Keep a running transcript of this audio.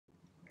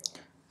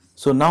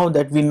So now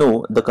that we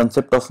know the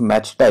concept of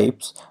match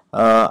types,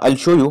 I'll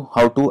show you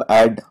how to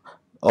add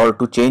or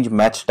to change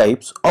match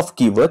types of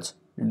keywords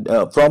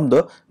from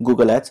the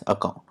Google Ads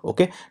account.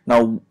 Okay.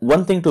 Now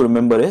one thing to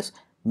remember is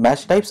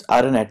match types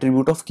are an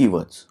attribute of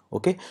keywords.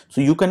 Okay.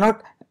 So you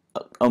cannot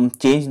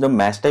change the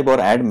match type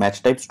or add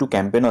match types to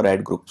campaign or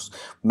ad groups.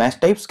 Match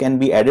types can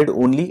be added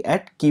only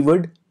at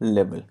keyword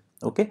level.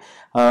 Okay.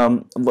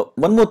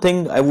 One more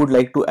thing I would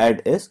like to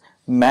add is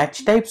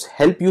match types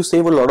help you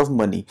save a lot of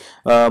money.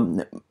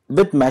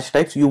 With match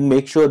types, you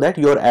make sure that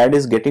your ad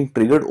is getting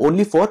triggered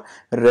only for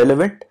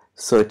relevant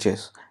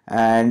searches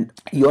and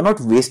you're not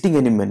wasting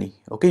any money.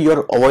 Okay,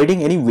 you're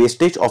avoiding any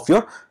wastage of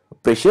your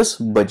precious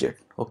budget.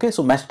 Okay,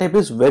 so match type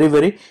is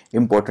very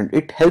important.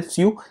 It helps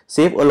you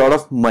save a lot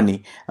of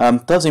money,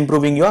 thus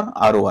improving your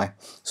ROI.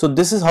 So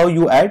this is how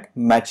you add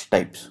match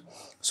types.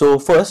 So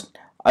first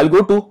I'll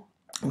go to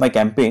my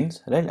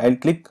campaigns, right? I'll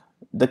click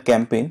the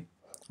campaign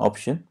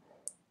option,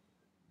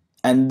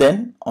 and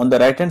then on the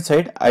right hand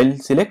side I'll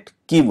select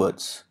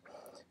keywords.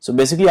 So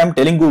basically I'm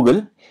telling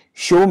Google,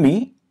 show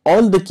me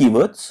all the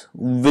keywords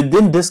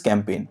within this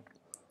campaign.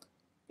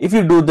 If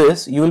you do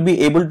this, you will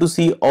be able to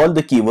see all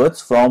the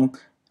keywords from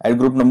ad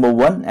group number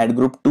 1, ad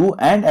group 2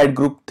 and ad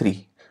group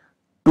 3.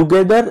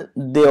 Together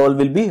they all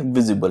will be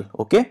visible.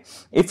 Okay,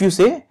 if you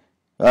say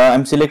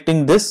I'm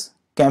selecting this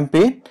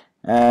campaign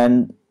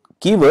and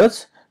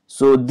keywords,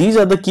 so these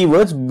are the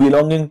keywords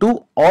belonging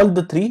to all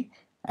the 3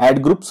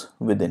 ad groups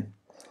within.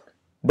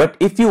 But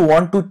if you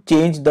want to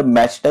change the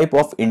match type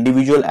of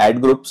individual ad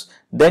groups,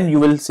 then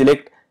you will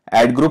select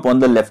ad group on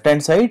the left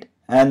hand side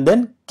and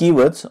then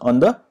keywords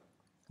on the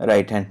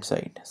right hand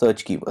side,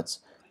 search keywords.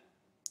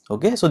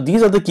 Okay, so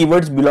these are the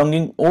keywords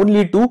belonging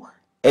only to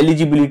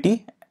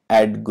eligibility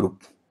ad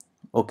group.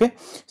 Okay,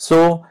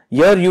 so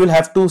here you will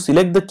have to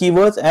select the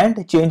keywords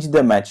and change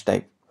the match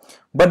type.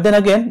 But then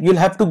again, you'll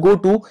have to go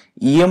to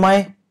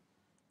EMI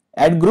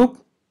ad group,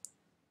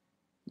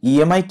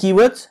 EMI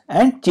keywords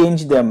and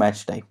change their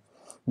match type.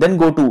 Then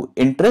go to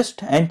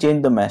interest and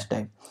change the match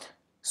type.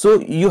 So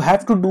you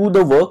have to do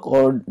the work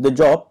or the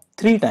job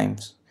 3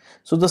 times.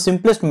 So the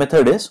simplest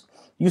method is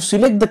you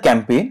select the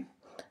campaign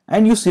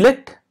and you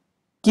select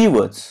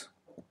keywords.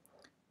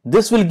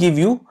 This will give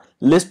you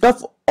list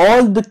of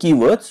all the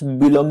keywords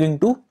belonging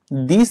to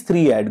these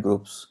 3 ad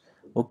groups.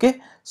 Okay,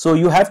 so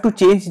you have to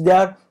change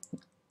their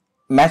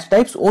match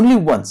types only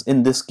once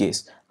in this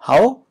case.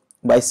 How?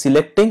 By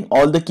selecting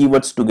all the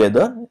keywords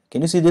together.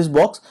 Can you see this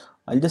box?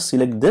 I'll just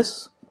select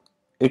this.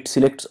 It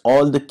selects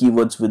all the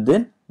keywords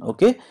within.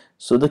 Okay,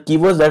 so the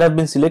keywords that have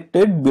been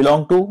selected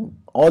belong to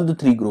all the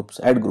 3 groups,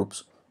 ad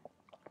groups.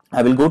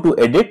 I will go to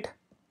edit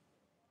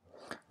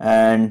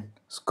and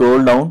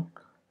scroll down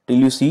till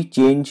you see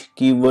change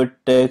keyword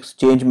text,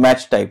 change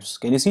match types.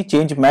 Can you see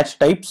change match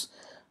types?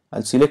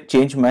 I'll select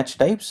change match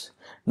types.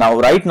 Now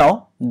right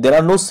now there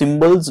are no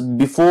symbols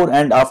before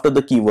and after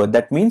the keyword.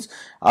 That means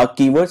our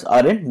keywords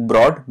are in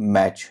broad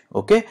match.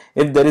 Okay,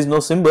 if there is no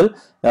symbol,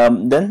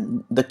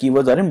 then the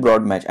keywords are in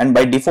broad match, and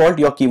by default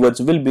your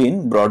keywords will be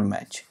in broad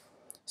match.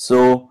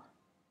 So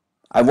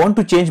I want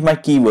to change my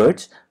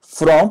keywords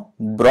from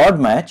broad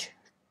match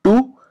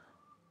to,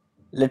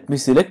 let me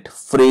select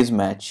phrase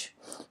match.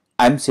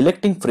 I'm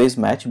selecting phrase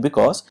match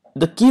because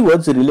the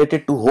keywords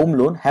related to home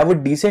loan have a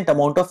decent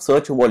amount of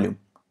search volume.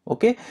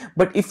 Okay,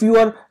 but if you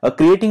are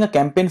creating a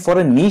campaign for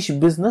a niche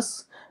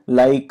business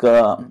like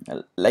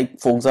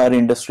Foxar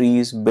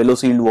Industries, Bellow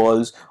Sealed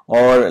Walls,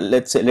 or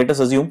let us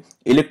assume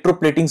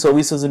electroplating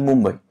services in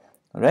Mumbai,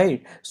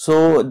 right?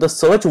 So the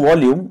search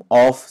volume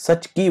of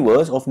such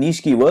keywords, of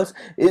niche keywords,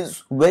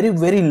 is very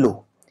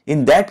low.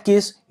 In that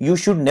case, you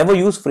should never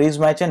use phrase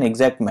match and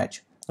exact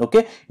match.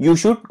 Okay, you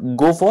should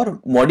go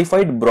for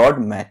modified broad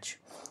match.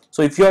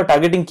 So if you are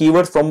targeting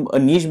keywords from a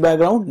niche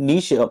background,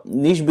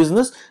 niche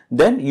business,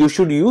 then you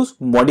should use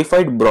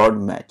modified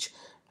broad match.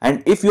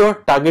 And if you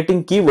are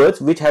targeting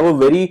keywords which have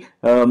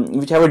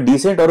a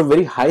decent or a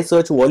very high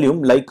search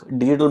volume, like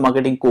digital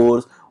marketing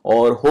course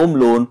or home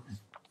loan,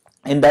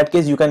 in that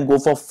case you can go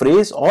for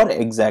phrase or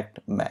exact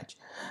match.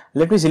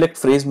 Let me select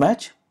phrase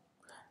match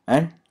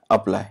and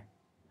apply.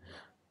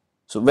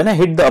 So when I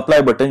hit the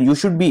apply button, you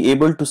should be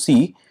able to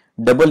see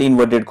double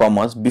inverted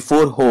commas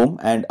before home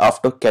and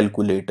after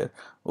calculator.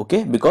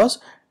 Okay, because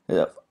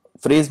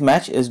phrase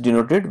match is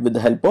denoted with the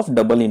help of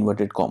double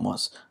inverted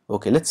commas.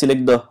 Okay, let's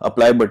select the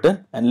apply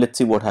button and let's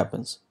see what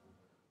happens.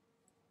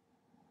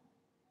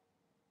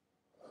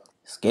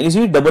 Can you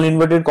see double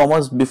inverted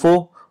commas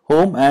before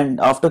home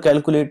and after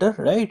calculator,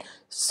 right?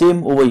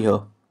 Same over here,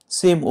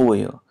 same over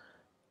here.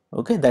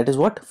 Okay, that is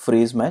what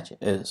phrase match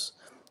is.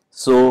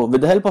 So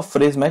with the help of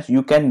phrase match,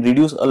 you can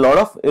reduce a lot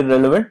of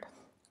irrelevant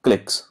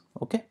clicks.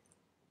 Okay,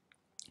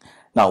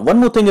 now one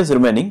more thing is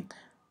remaining.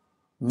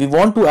 We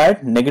want to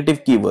add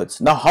negative keywords.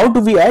 Now how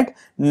do we add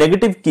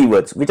negative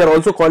keywords, which are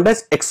also called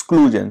as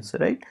exclusions,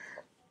 right?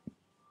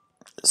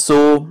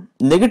 So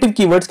negative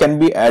keywords can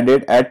be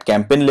added at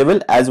campaign level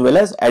as well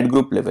as ad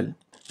group level.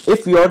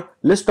 If your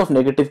list of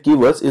negative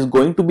keywords is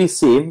going to be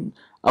same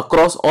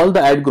across all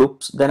the ad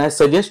groups, then I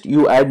suggest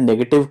you add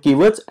negative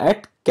keywords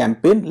at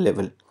campaign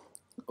level.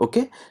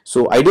 Okay,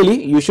 so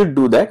ideally you should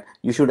do that.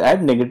 You should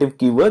add negative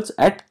keywords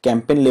at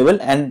campaign level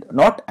and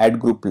not ad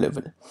group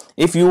level.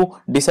 If you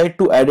decide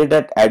to add it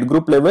at ad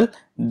group level,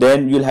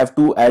 then you'll have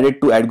to add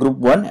it to ad group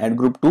 1, ad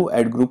group 2,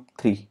 ad group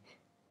 3.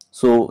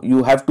 So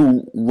you have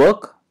to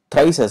work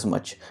thrice as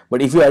much.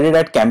 But if you add it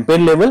at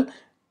campaign level,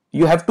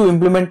 you have to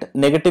implement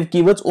negative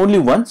keywords only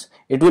once.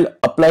 It will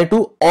apply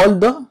to all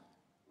the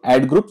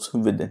ad groups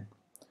within.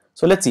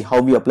 So let's see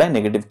how we apply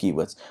negative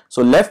keywords.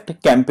 So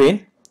left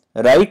campaign,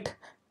 right.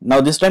 Now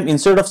this time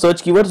instead of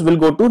search keywords, we'll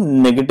go to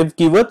negative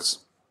keywords.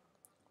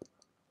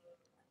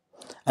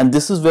 And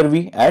this is where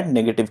we add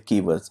negative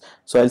keywords.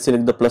 So I'll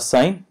select the plus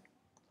sign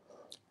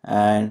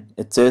and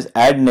it says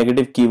add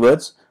negative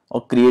keywords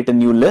or create a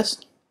new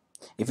list.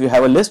 If you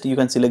have a list, you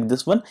can select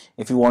this one.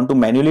 If you want to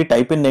manually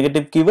type in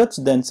negative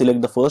keywords, then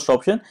select the first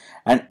option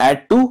and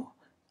add to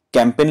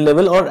campaign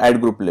level or ad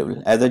group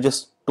level. As I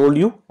just told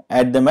you,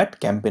 add them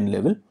at campaign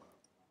level.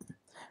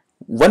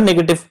 One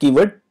negative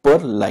keyword per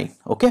line.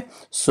 Okay,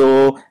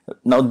 so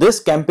now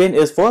this campaign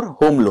is for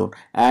home loan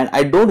and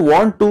I don't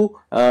want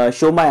to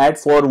show my ad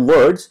for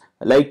words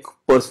like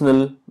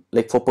personal,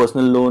 like for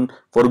personal loan,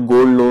 for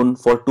gold loan,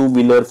 for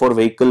two-wheeler, for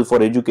vehicle,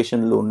 for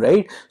education loan,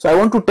 right? So I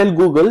want to tell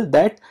Google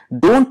that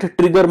don't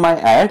trigger my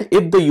ad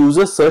if the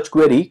user search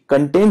query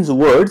contains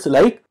words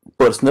like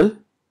personal,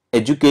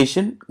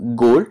 education,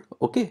 gold.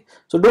 Okay,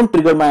 so don't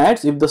trigger my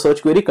ads if the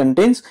search query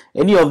contains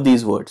any of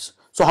these words.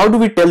 So how do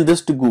we tell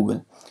this to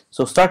Google?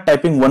 So start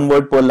typing one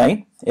word per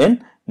line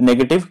in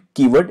negative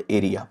keyword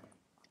area.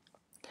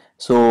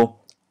 So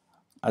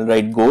I'll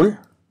write gold,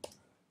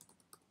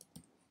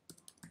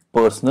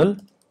 personal,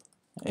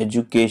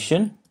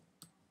 education,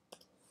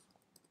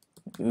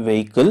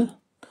 vehicle.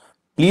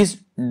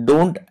 Please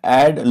don't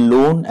add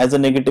loan as a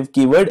negative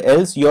keyword,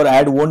 else your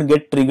ad won't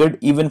get triggered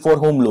even for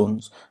home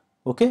loans.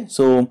 Okay,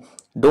 so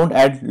don't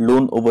add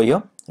loan over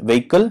here.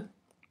 Vehicle,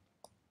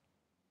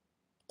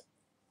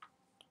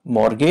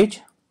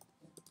 mortgage,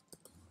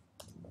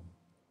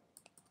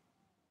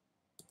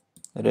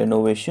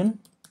 renovation,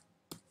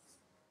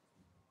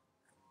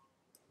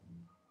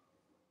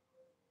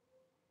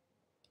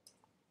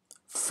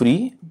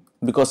 free,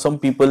 because some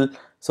people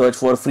search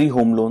for free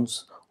home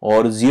loans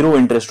or zero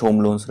interest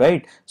home loans,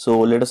 right? So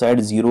let us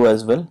add 0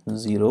 as well,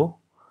 0,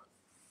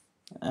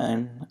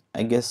 and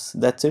I guess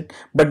that's it.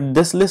 But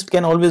this list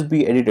can always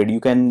be edited.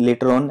 You can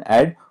later on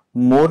add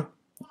more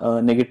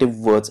negative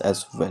words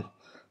as well.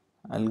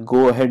 I'll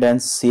go ahead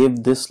and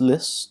save this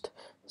list,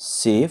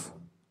 save,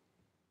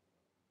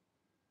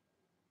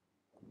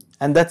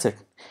 and that's it.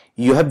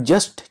 You have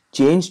just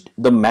changed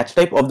the match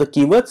type of the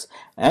keywords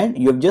and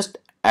you have just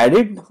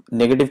added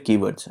negative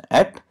keywords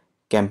at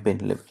campaign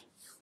level.